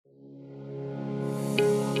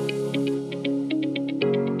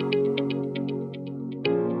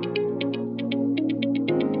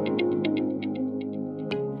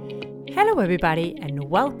everybody, and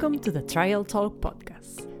welcome to the Trial Talk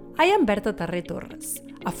podcast. I am Berta Tarre Torres,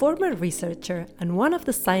 a former researcher and one of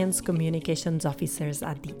the science communications officers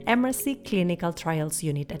at the MRC Clinical Trials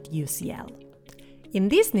Unit at UCL. In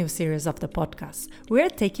this new series of the podcast, we are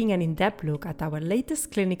taking an in-depth look at our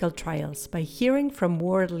latest clinical trials by hearing from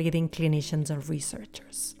world-leading clinicians and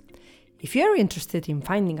researchers. If you are interested in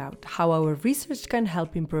finding out how our research can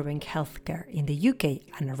help improving healthcare in the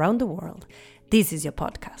UK and around the world, this is your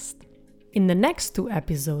podcast. In the next two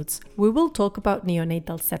episodes, we will talk about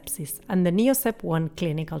neonatal sepsis and the NeoSep1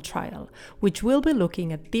 clinical trial, which will be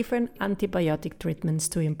looking at different antibiotic treatments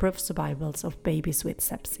to improve survivals of babies with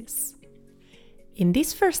sepsis. In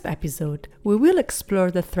this first episode, we will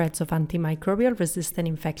explore the threats of antimicrobial resistant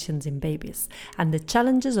infections in babies and the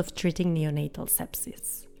challenges of treating neonatal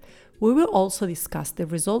sepsis. We will also discuss the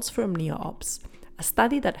results from NeoOBS, a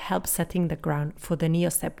study that helped setting the ground for the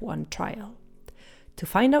NeoSep1 trial. To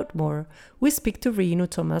find out more, we speak to Riinu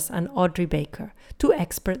Thomas and Audrey Baker, two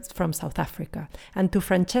experts from South Africa, and to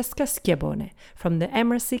Francesca Schiavone from the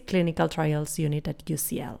MRC Clinical Trials Unit at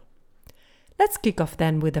UCL. Let's kick off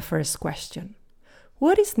then with the first question.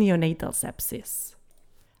 What is neonatal sepsis?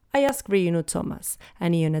 I asked Riinu Thomas, a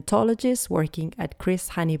neonatologist working at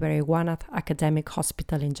Chris Hani Baragwanath Academic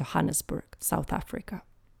Hospital in Johannesburg, South Africa.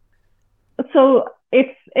 So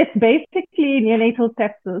it's basically neonatal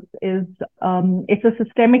sepsis is it's a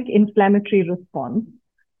systemic inflammatory response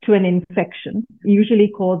to an infection, usually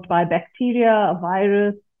caused by bacteria, a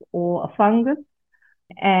virus, or a fungus,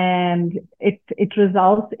 and it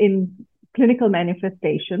results in clinical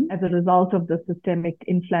manifestation as a result of the systemic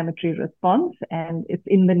inflammatory response, and it's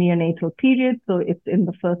in the neonatal period, so it's in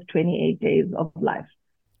the first 28 days of life.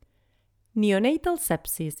 Neonatal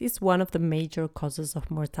sepsis is one of the major causes of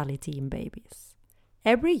mortality in babies.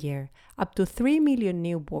 Every year, up to 3 million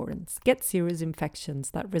newborns get serious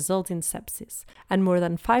infections that result in sepsis, and more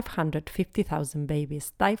than 550,000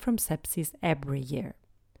 babies die from sepsis every year.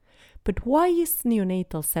 But why is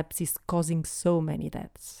neonatal sepsis causing so many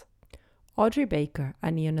deaths? Audrey Baker, a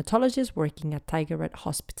neonatologist working at Tigerett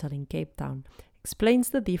Hospital in Cape Town, explains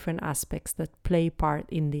the different aspects that play part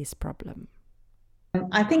in this problem.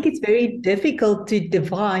 I think it's very difficult to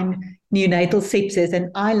define neonatal sepsis, and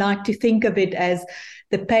I like to think of it as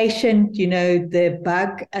the patient, the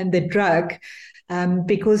bug and the drug,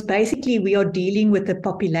 because basically we are dealing with a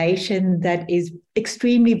population that is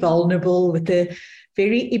extremely vulnerable with a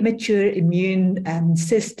very immature immune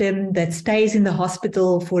system that stays in the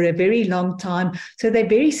hospital for a very long time. So they're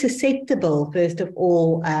very susceptible, first of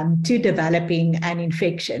all, to developing an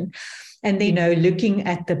infection. And then, looking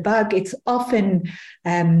at the bug, it's often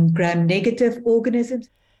gram-negative organisms.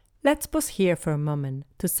 Let's pause here for a moment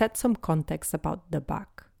to set some context about the bug.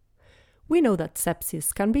 We know that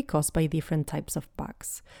sepsis can be caused by different types of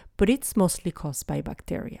bugs, but it's mostly caused by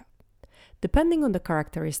bacteria. Depending on the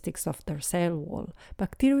characteristics of their cell wall,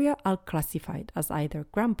 bacteria are classified as either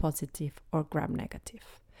gram-positive or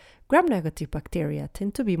gram-negative. Gram-negative bacteria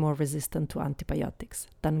tend to be more resistant to antibiotics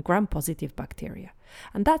than gram-positive bacteria,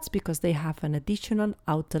 and that's because they have an additional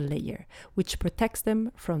outer layer which protects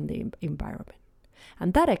them from the environment.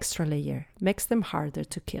 And that extra layer makes them harder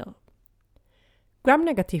to kill.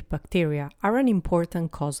 Gram-negative bacteria are an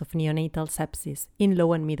important cause of neonatal sepsis in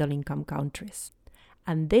low and middle-income countries,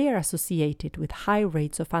 and they are associated with high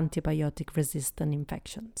rates of antibiotic-resistant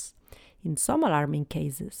infections. In some alarming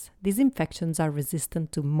cases, these infections are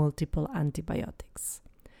resistant to multiple antibiotics.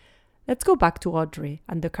 Let's go back to Audrey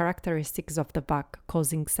and the characteristics of the bug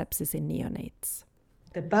causing sepsis in neonates.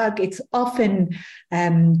 The bug, it's often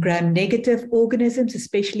gram-negative organisms,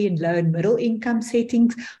 especially in low and middle income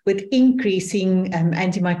settings, with increasing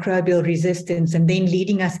antimicrobial resistance, and then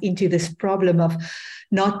leading us into this problem of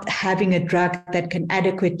not having a drug that can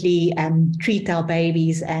adequately treat our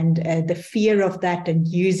babies, and the fear of that, and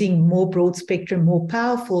using more broad spectrum, more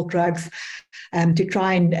powerful drugs to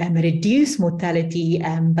try and reduce mortality.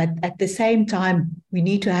 But at the same time, we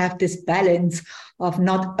need to have this balance of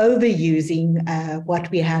not overusing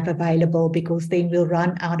what we have available, because then we'll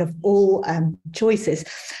run out of all choices.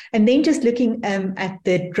 And then just looking at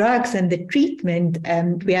the drugs and the treatment,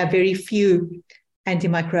 we have very few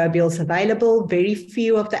antimicrobials available. Very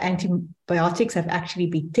few of the antibiotics have actually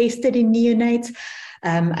been tested in neonates,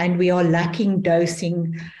 and we are lacking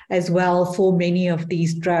dosing as well for many of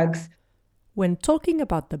these drugs. When talking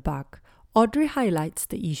about the bug, Audrey highlights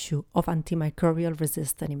the issue of antimicrobial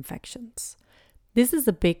resistant infections. This is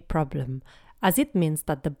a big problem, as it means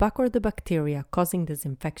that the bug or the bacteria causing these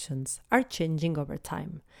infections are changing over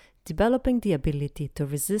time, developing the ability to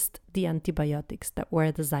resist the antibiotics that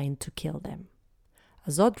were designed to kill them.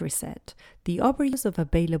 As Audrey said, the overuse of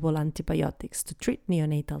available antibiotics to treat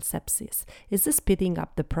neonatal sepsis is speeding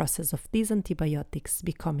up the process of these antibiotics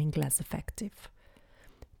becoming less effective.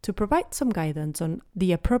 To provide some guidance on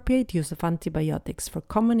the appropriate use of antibiotics for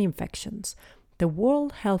common infections, the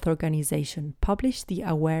World Health Organization published the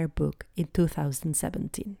AWARE book in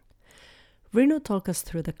 2017. Renu talked us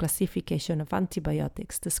through the classification of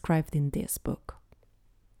antibiotics described in this book.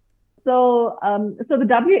 So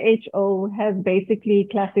the WHO has basically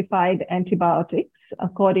classified antibiotics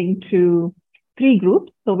according to 3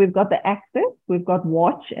 groups. So we've got the active, we've got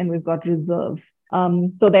watch, and we've got reserve.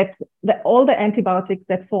 So that's all the antibiotics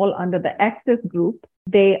that fall under the active group,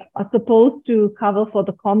 they are supposed to cover for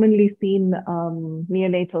the commonly seen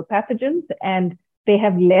neonatal pathogens, and they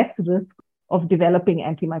have less risk of developing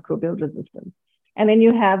antimicrobial resistance. And then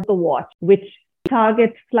you have the watch, which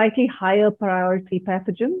targets slightly higher priority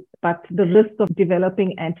pathogens, but the risk of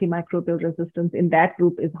developing antimicrobial resistance in that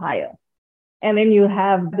group is higher. And then you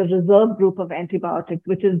have the reserve group of antibiotics,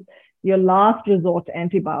 which is your last resort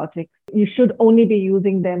antibiotics. You should only be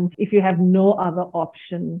using them if you have no other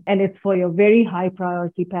option. And it's for your very high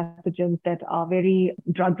priority pathogens that are very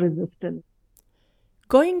drug resistant.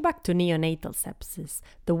 Going back to neonatal sepsis,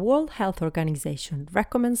 the World Health Organization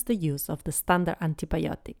recommends the use of the standard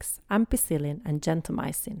antibiotics, ampicillin and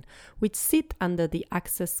gentamicin, which sit under the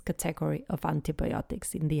access category of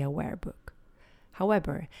antibiotics in the AWARE book.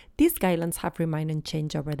 However, these guidelines have remained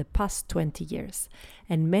unchanged over the past 20 years,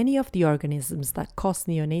 and many of the organisms that cause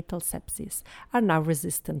neonatal sepsis are now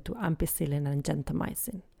resistant to ampicillin and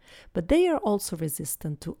gentamicin. But they are also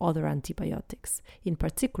resistant to other antibiotics, in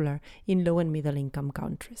particular in low and middle income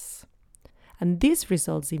countries. And this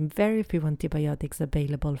results in very few antibiotics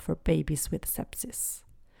available for babies with sepsis.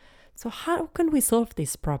 So how can we solve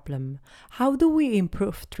this problem? How do we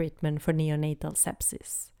improve treatment for neonatal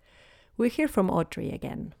sepsis? We hear from Audrey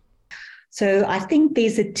again. So I think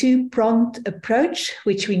there's a 2-pronged approach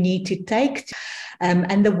which we need to take.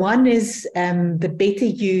 And the one is the better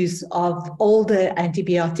use of all the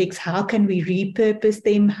antibiotics. How can we repurpose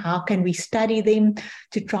them? How can we study them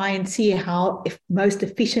to try and see how most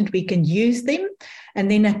efficient we can use them?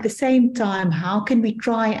 And then at the same time, how can we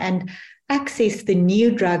try and access the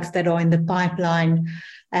new drugs that are in the pipeline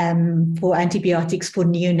for antibiotics for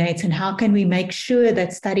neonates, and how can we make sure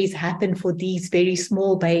that studies happen for these very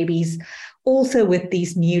small babies also with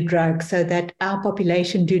these new drugs, so that our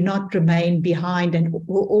population do not remain behind and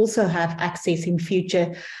will also have access in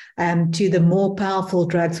future to the more powerful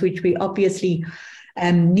drugs, which we obviously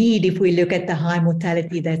need if we look at the high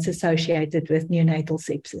mortality that's associated with neonatal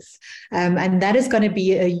sepsis. And that is going to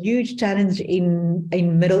be a huge challenge in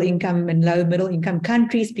middle income and low middle income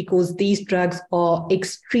countries, because these drugs are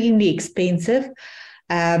extremely expensive.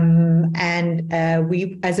 And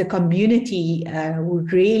we as a community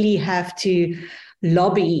would really have to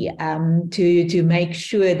lobby to make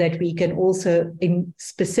sure that we can also, in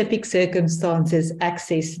specific circumstances,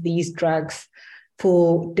 access these drugs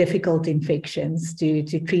for difficult infections to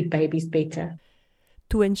treat babies better.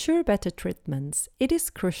 To ensure better treatments, it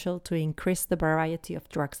is crucial to increase the variety of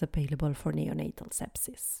drugs available for neonatal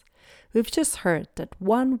sepsis. We've just heard that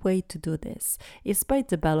one way to do this is by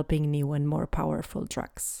developing new and more powerful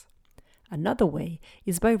drugs. Another way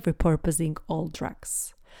is by repurposing old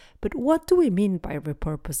drugs. But what do we mean by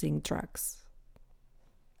repurposing drugs?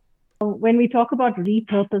 When we talk about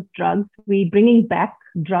repurposed drugs, we're bringing back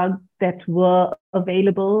drugs that were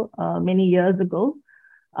available many years ago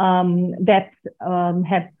that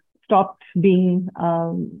have stopped being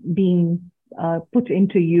put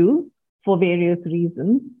into use for various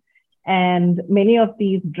reasons. And many of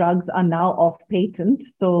these drugs are now off patent.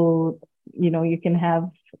 So, you can have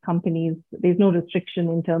companies, there's no restriction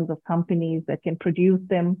in terms of companies that can produce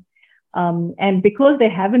them. And because they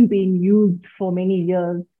haven't been used for many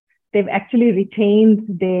years, they've actually retained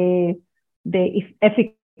their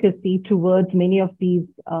efficacy towards many of these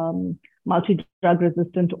multi-drug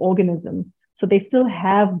resistant organisms. So they still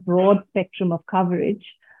have broad spectrum of coverage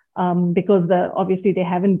because obviously they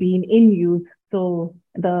haven't been in use. So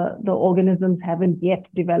the organisms haven't yet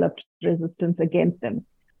developed resistance against them.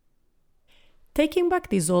 Taking back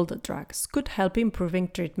these older drugs could help improving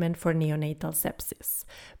treatment for neonatal sepsis,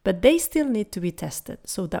 but they still need to be tested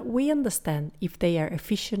so that we understand if they are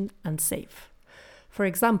efficient and safe. For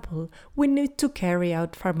example, we need to carry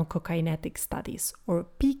out pharmacokinetic studies, or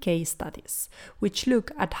PK studies, which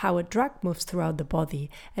look at how a drug moves throughout the body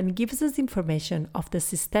and gives us information of the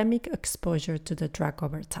systemic exposure to the drug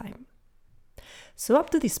over time. So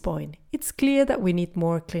up to this point, it's clear that we need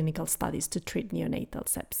more clinical studies to treat neonatal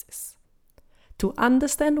sepsis. To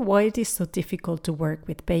understand why it is so difficult to work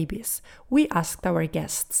with babies, we asked our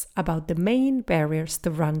guests about the main barriers to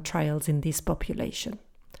run trials in this population.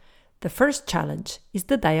 The first challenge is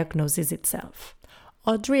the diagnosis itself.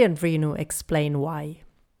 Audrey and Renu explain why.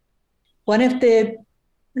 One of the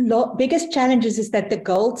biggest challenges is that the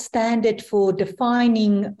gold standard for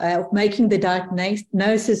defining, making the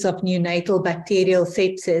diagnosis of neonatal bacterial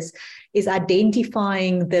sepsis is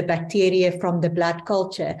identifying the bacteria from the blood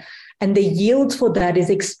culture. And the yield for that is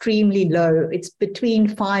extremely low. It's between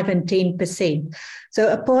 5 and 10%.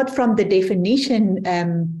 So apart from the definition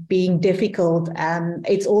being difficult,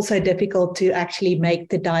 it's also difficult to actually make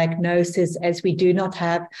the diagnosis, as we do not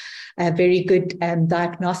have very good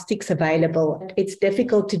diagnostics available. It's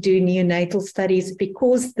difficult to do neonatal studies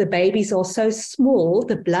because the babies are so small.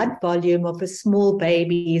 The blood volume of a small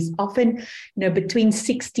baby is often, between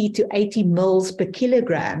 60 to 80 mils per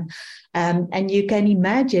kilogram. And you can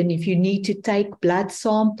imagine if you need to take blood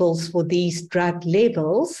samples for these drug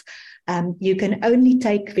levels, you can only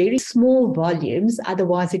take very small volumes.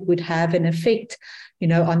 Otherwise, it would have an effect,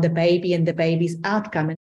 on the baby and the baby's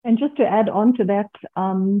outcome. And just to add on to that,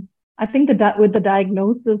 I think that with the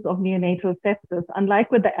diagnosis of neonatal sepsis,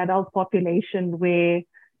 unlike with the adult population, where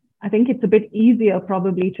I think it's a bit easier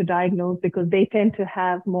probably to diagnose because they tend to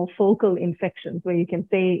have more focal infections, where you can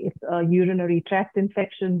say it's a urinary tract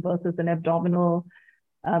infection versus an abdominal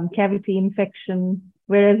cavity infection.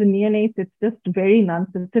 Whereas in neonates, it's just very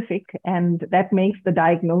non-specific, and that makes the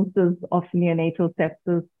diagnosis of neonatal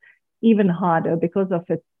sepsis even harder because of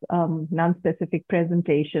its non-specific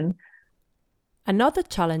presentation. Another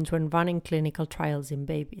challenge when running clinical trials in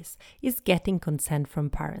babies is getting consent from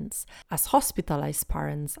parents, as hospitalized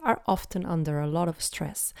parents are often under a lot of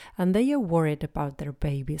stress and they are worried about their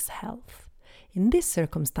baby's health. In these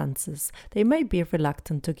circumstances, they may be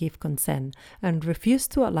reluctant to give consent and refuse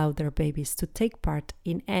to allow their babies to take part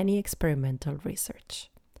in any experimental research.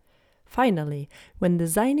 Finally, when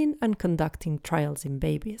designing and conducting trials in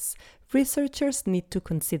babies, researchers need to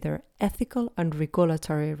consider ethical and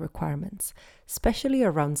regulatory requirements, especially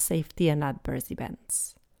around safety and adverse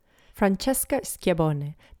events. Francesca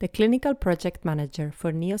Schiavone, the clinical project manager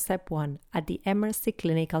for NeoSEP1 at the MRC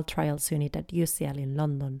Clinical Trials Unit at UCL in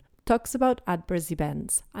London, talks about adverse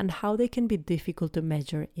events and how they can be difficult to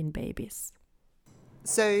measure in babies.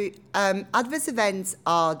 So adverse events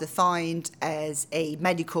are defined as a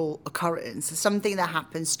medical occurrence, something that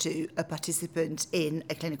happens to a participant in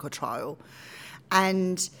a clinical trial.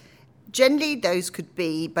 And generally those could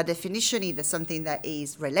be, by definition, either something that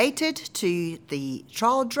is related to the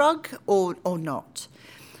trial drug or not.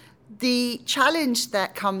 The challenge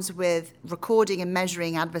that comes with recording and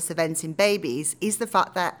measuring adverse events in babies is the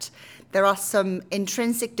fact that there are some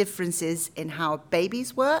intrinsic differences in how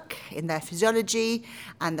babies work, in their physiology,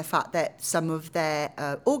 and the fact that some of their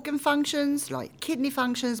organ functions, like kidney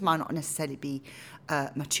functions, might not necessarily be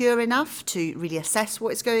mature enough to really assess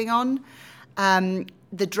what is going on.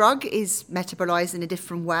 The drug is metabolized in a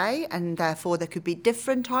different way, and therefore there could be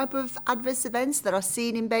different type of adverse events that are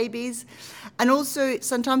seen in babies. And also,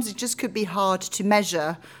 sometimes it just could be hard to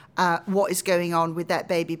measure what is going on with that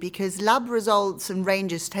baby, because lab results and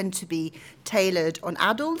ranges tend to be tailored on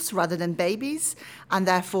adults rather than babies, and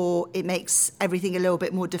therefore it makes everything a little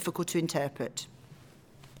bit more difficult to interpret.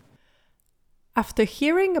 After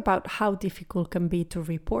hearing about how difficult can be to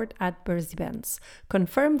report adverse events,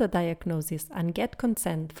 confirm the diagnosis, and get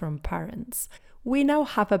consent from parents, we now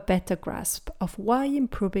have a better grasp of why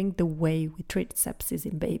improving the way we treat sepsis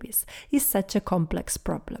in babies is such a complex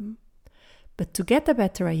problem. But to get a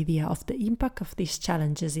better idea of the impact of these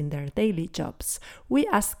challenges in their daily jobs, we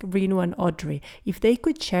asked Renu and Audrey if they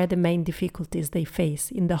could share the main difficulties they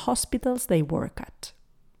face in the hospitals they work at.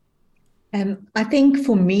 I think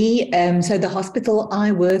for me, so the hospital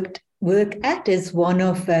I work at is one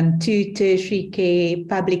of 2 tertiary care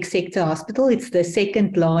public sector hospital. It's the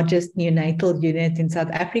second largest neonatal unit in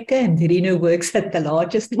South Africa, and Renu works at the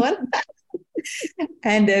largest one.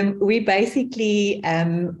 And we basically,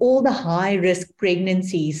 all the high-risk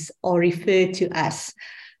pregnancies are referred to us.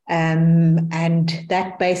 And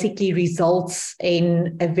that basically results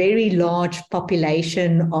in a very large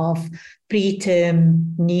population of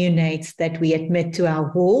preterm neonates that we admit to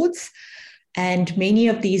our wards. And many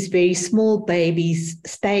of these very small babies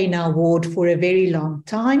stay in our ward for a very long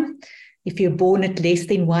time. If you're born at less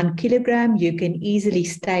than 1 kilogram, you can easily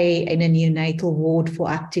stay in a neonatal ward for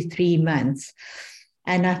up to 3 months.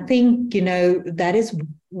 And I think, that is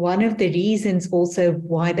one of the reasons also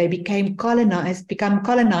why they become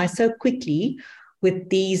colonized so quickly with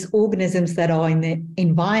these organisms that are in the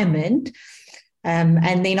environment.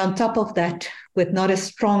 And then on top of that, with not a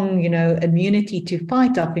strong, immunity to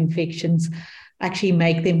fight off infections, actually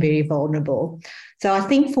make them very vulnerable. So I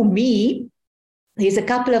think for me, there's a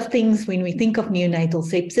couple of things when we think of neonatal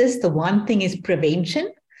sepsis. The one thing is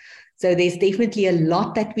prevention. So there's definitely a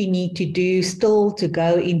lot that we need to do still to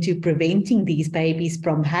go into preventing these babies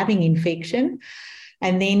from having infection.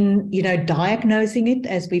 And then, diagnosing it,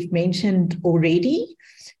 as we've mentioned already.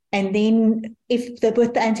 And then with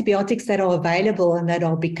the antibiotics that are available and that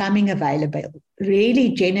are becoming available, really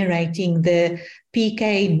generating the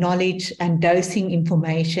PK knowledge and dosing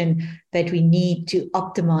information that we need to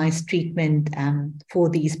optimize treatment for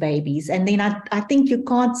these babies. And then I think you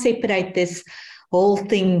can't separate this whole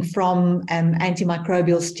thing from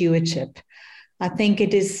antimicrobial stewardship. I think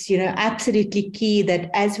it is, absolutely key that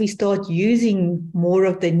as we start using more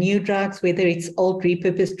of the new drugs, whether it's old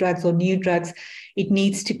repurposed drugs or new drugs, it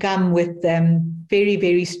needs to come with very,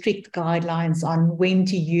 very strict guidelines on when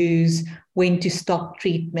to use, when to stop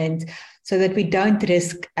treatment, so that we don't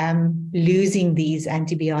risk losing these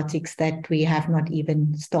antibiotics that we have not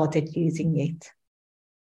even started using yet.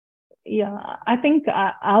 Yeah, I think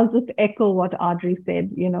I'll just echo what Audrey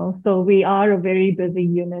said, so we are a very busy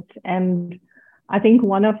unit, and I think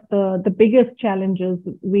one of the biggest challenges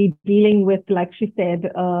we're dealing with, like she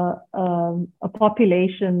said, a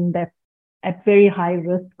population that's at very high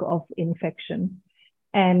risk of infection,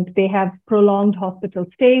 and they have prolonged hospital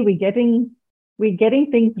stay. We're getting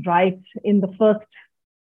things right in the first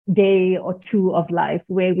day or two of life,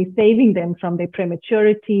 where we're saving them from their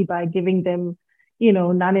prematurity by giving them,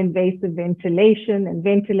 non-invasive ventilation and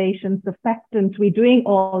ventilation surfactants. We're doing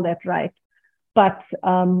all that right. But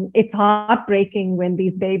it's heartbreaking when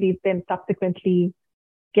these babies then subsequently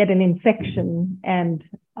get an infection and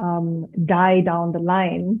die down the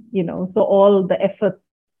line, so all the efforts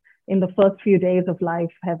in the first few days of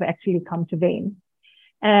life have actually come to vain.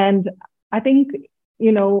 And I think,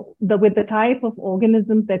 with the type of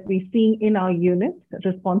organisms that we're seeing in our unit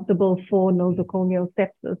responsible for nosocomial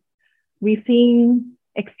sepsis, we're seeing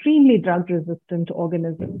extremely drug-resistant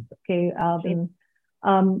organisms, okay?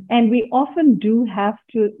 And we often do have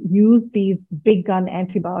to use these big gun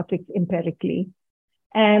antibiotics empirically.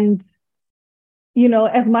 And,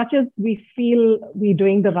 as much as we feel we're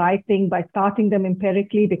doing the right thing by starting them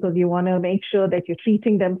empirically because you want to make sure that you're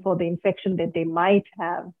treating them for the infection that they might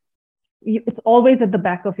have, it's always at the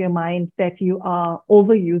back of your mind that you are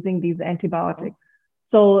overusing these antibiotics.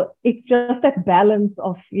 So it's just that balance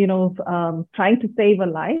of, trying to save a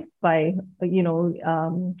life by,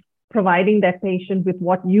 providing that patient with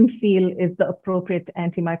what you feel is the appropriate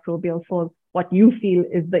antimicrobial for what you feel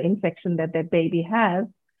is the infection that baby has.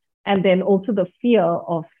 And then also the fear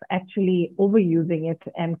of actually overusing it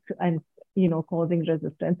and causing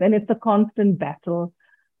resistance. And it's a constant battle,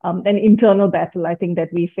 an internal battle, I think,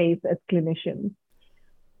 that we face as clinicians.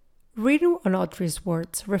 Reading on Audrey's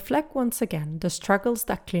words reflect once again the struggles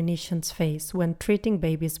that clinicians face when treating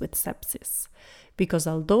babies with sepsis. Because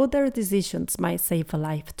although their decisions might save a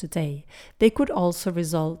life today, they could also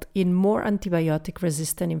result in more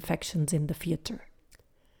antibiotic-resistant infections in the future.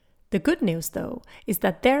 The good news, though, is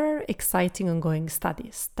that there are exciting ongoing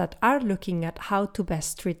studies that are looking at how to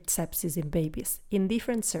best treat sepsis in babies in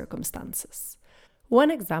different circumstances.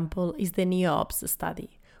 One example is the NeoOBS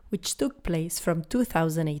study, which took place from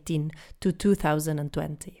 2018 to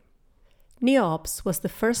 2020. NeoOBS was the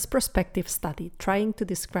first prospective study trying to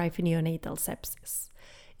describe neonatal sepsis.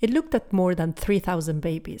 It looked at more than 3,000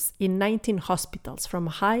 babies in 19 hospitals from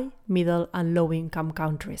high, middle, and low-income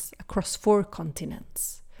countries across 4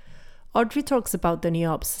 continents. Audrey talks about the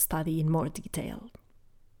NeoOBS study in more detail.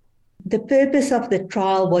 The purpose of the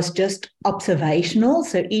trial was just observational,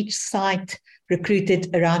 so each site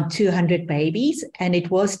recruited around 200 babies, and it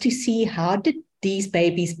was to see how did these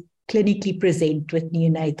babies clinically present with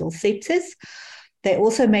neonatal sepsis. They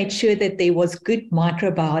also made sure that there was good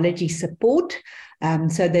microbiology support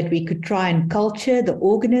so that we could try and culture the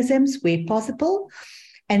organisms where possible.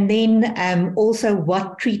 And then also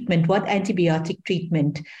what antibiotic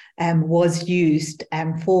treatment was used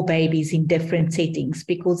for babies in different settings,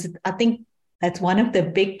 because I think that's one of the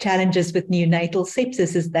big challenges with neonatal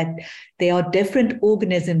sepsis is that there are different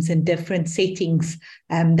organisms in different settings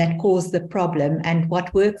that cause the problem, and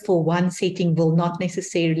what works for one setting will not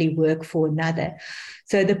necessarily work for another.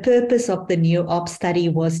 So the purpose of the NeoOBS study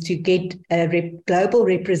was to get a global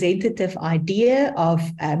representative idea of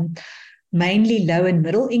mainly low and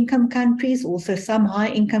middle income countries, also some high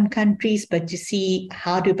income countries, but to see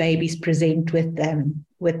how do babies present with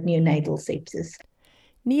neonatal sepsis.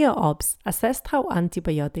 NeoOBS assessed how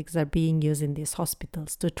antibiotics are being used in these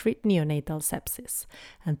hospitals to treat neonatal sepsis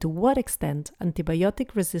and to what extent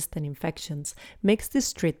antibiotic-resistant infections makes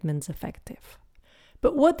these treatments effective.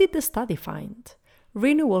 But what did the study find?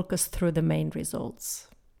 Renu walk us through the main results.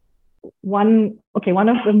 One of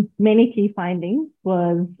the many key findings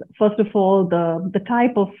was, first of all, the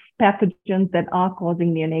type of pathogens that are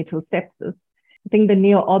causing neonatal sepsis. I think the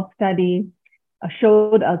NeoOBS study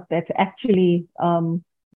showed us that actually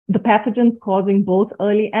the pathogens causing both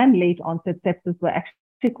early and late onset sepsis were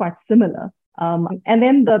actually quite similar. And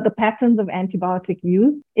then the patterns of antibiotic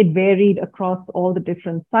use, it varied across all the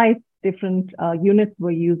different sites. Different units were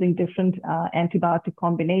using different antibiotic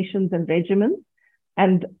combinations and regimens,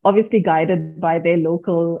 and obviously guided by their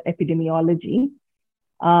local epidemiology.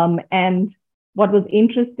 And what was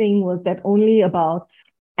interesting was that only about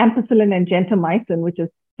ampicillin and gentamicin, which is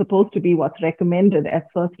supposed to be what's recommended as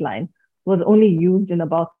first line, was only used in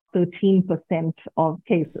about 13% of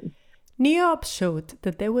cases. NeoOBS showed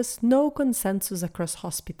that there was no consensus across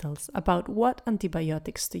hospitals about what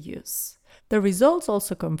antibiotics to use. The results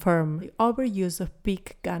also confirm the overuse of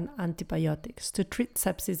big gun antibiotics to treat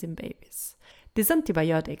sepsis in babies. These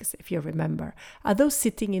antibiotics, if you remember, are those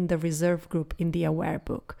sitting in the reserve group in the AWARE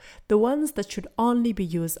book, the ones that should only be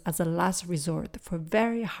used as a last resort for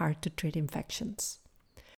very hard to treat infections.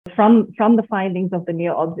 From the findings of the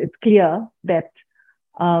NeoOBS, it's clear that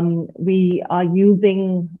we are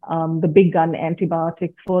using the big gun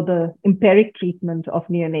antibiotics for the empiric treatment of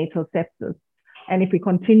neonatal sepsis. And if we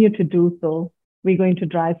continue to do so, we're going to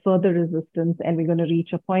drive further resistance, and we're going to reach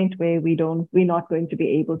a point where we're not going to be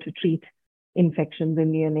able to treat infections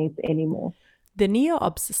in neonates anymore. The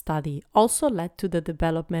NeoOBS study also led to the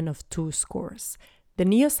development of two scores, the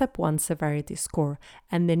NeoSEP1 severity score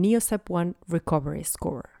and the NeoSEP1 recovery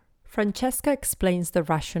score. Francesca explains the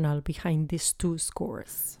rationale behind these two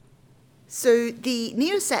scores. So the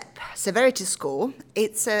NeoSEP severity score,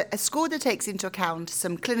 it's a score that takes into account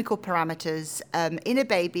some clinical parameters in a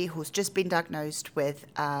baby who's just been diagnosed with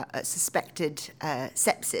a suspected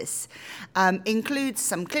sepsis. Includes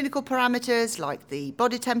some clinical parameters like the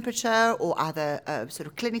body temperature or other sort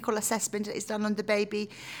of clinical assessment that is done on the baby.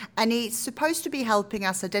 And it's supposed to be helping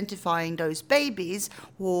us identifying those babies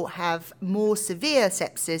who have more severe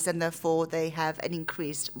sepsis and therefore they have an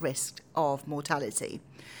increased risk of mortality.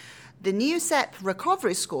 The NeoSEP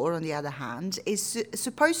recovery score, on the other hand, is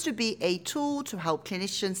supposed to be a tool to help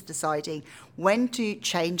clinicians deciding when to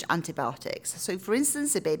change antibiotics. So, for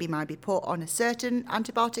instance, a baby might be put on a certain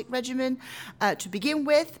antibiotic regimen to begin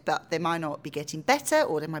with, but they might not be getting better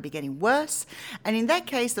or they might be getting worse. And in that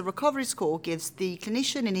case, the recovery score gives the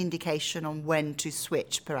clinician an indication on when to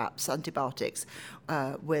switch, perhaps, antibiotics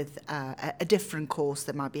with a different course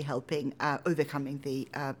that might be helping overcoming the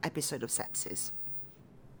episode of sepsis.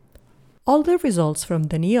 All the results from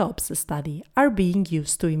the NeoOBS study are being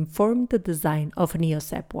used to inform the design of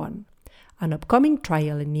NeoSEP1, an upcoming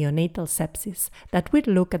trial in neonatal sepsis that will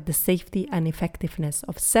look at the safety and effectiveness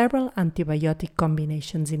of several antibiotic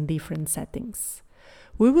combinations in different settings.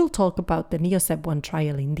 We will talk about the NeoSEP1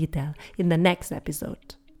 trial in detail in the next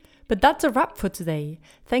episode. But that's a wrap for today.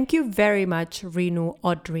 Thank you very much, Renu,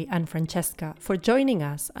 Audrey, and Francesca, for joining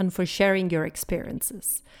us and for sharing your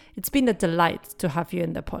experiences. It's been a delight to have you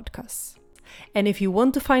in the podcast. And if you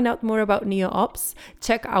want to find out more about NeoOBS,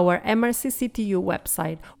 check our MRC-CTU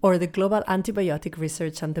website or the Global Antibiotic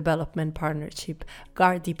Research and Development Partnership,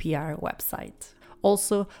 GARDPR website.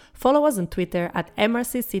 Also, follow us on Twitter at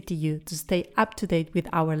MRC-CTU to stay up to date with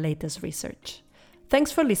our latest research.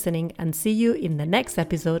 Thanks for listening and see you in the next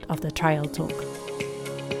episode of the Trial Talk.